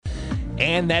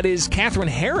and that is Catherine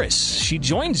Harris. She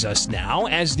joins us now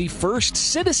as the first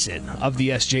citizen of the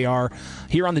SJR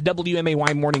here on the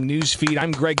WMAY Morning News Feed.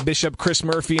 I'm Greg Bishop, Chris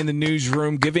Murphy in the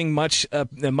newsroom, giving much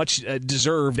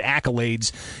deserved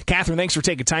accolades. Catherine, thanks for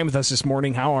taking time with us this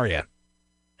morning. How are you?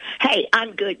 Hey,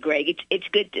 I'm good, Greg. It's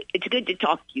good to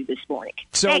talk to you this morning.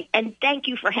 And thank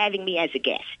you for having me as a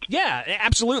guest. Yeah,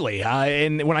 absolutely.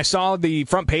 And when I saw the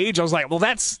front page, I was like, well,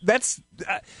 that's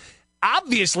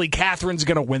obviously Catherine's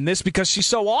going to win this because she's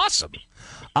so awesome.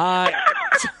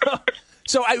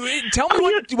 So tell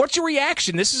me what's your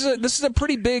reaction? This is a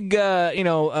pretty big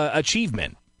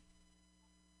achievement.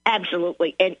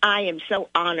 Absolutely, and I am so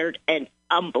honored and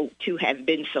humbled to have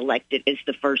been selected as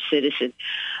the first citizen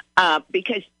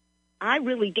because I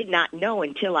really did not know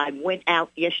until I went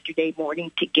out yesterday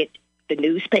morning to get the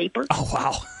newspaper. Oh,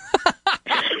 wow.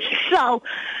 So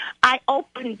I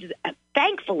opened,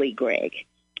 thankfully, Greg,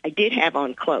 I did have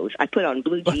on clothes. I put on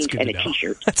blue jeans and a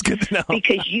T-shirt. That's good to know.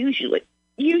 Because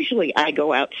usually I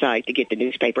go outside to get the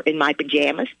newspaper in my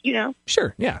pajamas,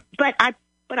 Sure, yeah. But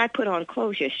I put on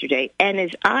clothes yesterday, and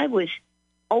as I was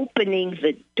opening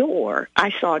the door, I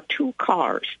saw two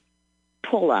cars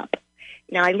pull up.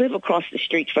 Now, I live across the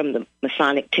street from the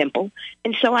Masonic Temple,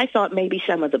 and so I thought maybe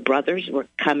some of the brothers were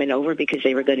coming over because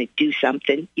they were going to do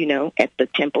something, at the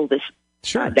temple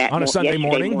on a Sunday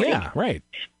morning. Yeah, right.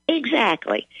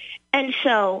 Exactly. And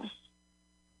so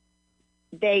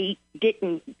they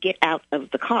didn't get out of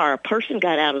the car. A person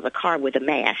got out of the car with a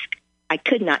mask. I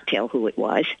could not tell who it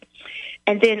was.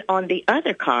 And then on the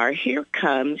other car, here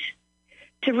comes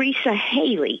Teresa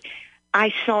Haley.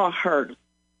 I saw her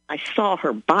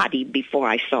body before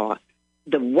I saw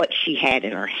what she had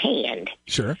in her hand.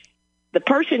 Sure. The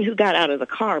person who got out of the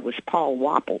car was Paul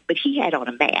Wapple, but he had on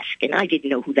a mask, and I didn't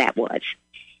know who that was.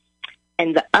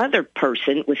 And the other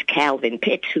person was Calvin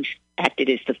Pitts, who acted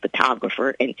as the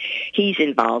photographer, and he's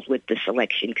involved with the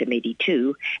selection committee,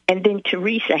 too. And then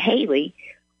Teresa Haley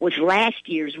was last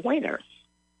year's winner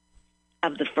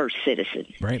of the first citizen.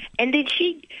 Right. And then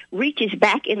she reaches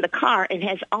back in the car and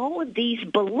has all of these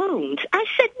balloons. I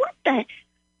said, what the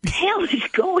hell is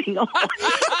going on?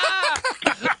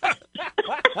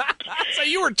 So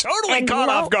you were totally caught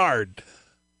off guard.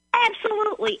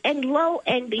 Absolutely. And lo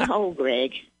and behold,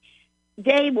 Greg,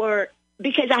 they were,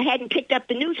 because I hadn't picked up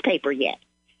the newspaper yet.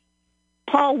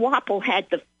 Paul Wapple had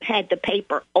the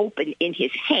paper open in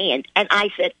his hand, and I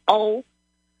said, oh,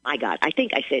 my God, I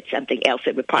think I said something else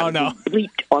that would probably be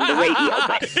bleeped on the radio.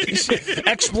 But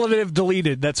expletive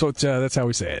deleted. That's how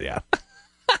we say it, yeah.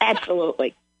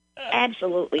 Absolutely.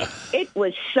 It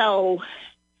was so...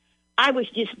 I was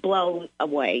just blown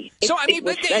away. But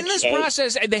in this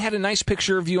process, they had a nice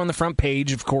picture of you on the front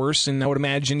page, of course, and I would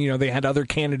imagine, they had other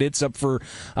candidates up for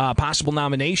possible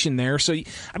nomination there. So,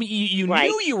 you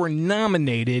knew you were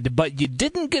nominated, but you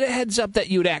didn't get a heads up that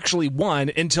you had actually won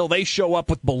until they show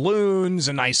up with balloons,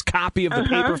 a nice copy of the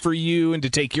paper for you, and to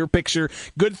take your picture.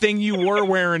 Good thing you were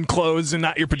wearing clothes and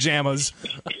not your pajamas.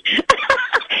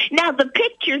 Now, the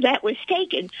picture that was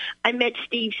taken, I met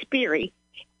Steve Sperry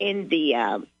in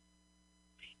the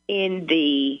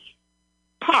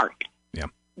park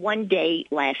one day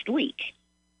last week.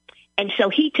 And so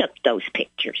he took those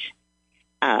pictures.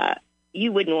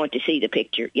 You wouldn't want to see the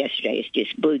picture yesterday. It's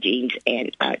just blue jeans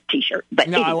and a T-shirt. But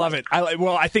no, anyway. I love it.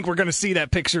 I think we're going to see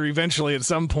that picture eventually at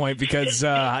some point because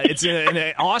it's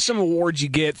an awesome award you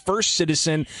get. First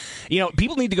citizen.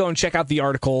 People need to go and check out the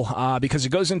article because it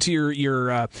goes into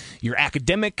your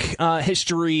academic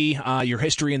history, your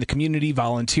history in the community,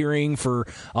 volunteering for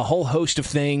a whole host of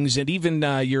things, and even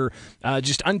your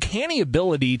just uncanny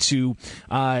ability to,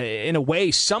 in a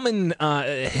way, summon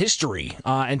history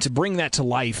and to bring that to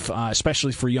life,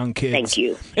 especially for young kids. Thank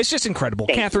you. It's just incredible.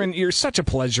 Catherine, you're such a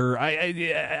pleasure.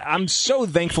 I'm so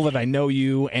thankful that I know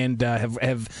you and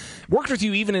have worked with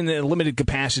you even in the limited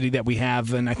capacity that we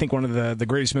have. And I think one of the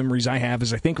greatest memories I have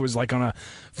is I think it was like on a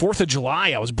 4th of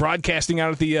July. I was broadcasting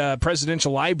out at the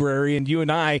Presidential Library, and you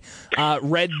and I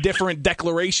read different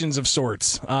declarations of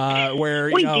sorts where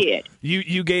did.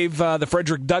 You gave the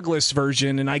Frederick Douglass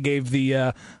version, and I gave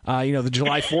the the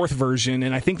July 4th version.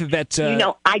 And I think that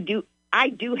I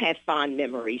do have fond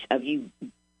memories of you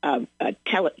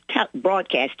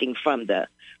broadcasting from the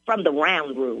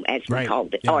round room, as we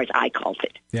called it, or as I called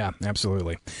it. Yeah,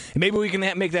 absolutely. And maybe we can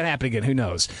make that happen again. Who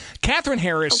knows? Catherine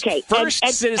Harris, first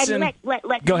citizen. And let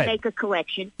me make a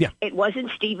correction. Yeah. It wasn't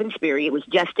Stephen Sperry. It was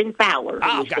Justin Fowler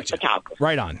who was the photographer.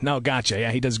 Right on. No, gotcha.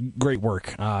 Yeah, he does great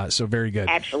work. So very good.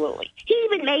 Absolutely. He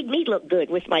even made me look good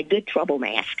with my Good Trouble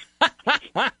mask.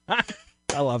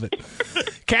 I love it.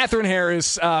 Catherine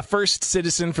Harris, first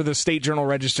citizen for the State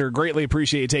Journal-Register. Greatly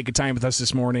appreciate you taking time with us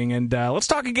this morning, and let's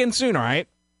talk again soon, all right?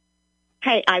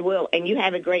 Hey, I will, and you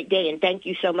have a great day, and thank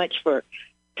you so much for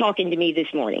talking to me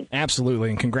this morning. Absolutely,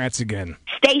 and congrats again.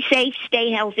 Stay safe,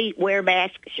 stay healthy, wear a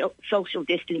mask, social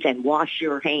distance, and wash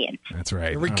your hands. That's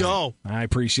right. Here we go. Right. I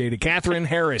appreciate it. Catherine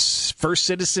Harris, first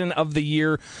citizen of the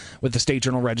year with the State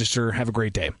Journal-Register. Have a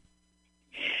great day.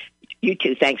 You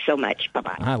too. Thanks so much.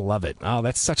 Bye-bye. I love it. Oh,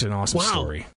 that's such an awesome story.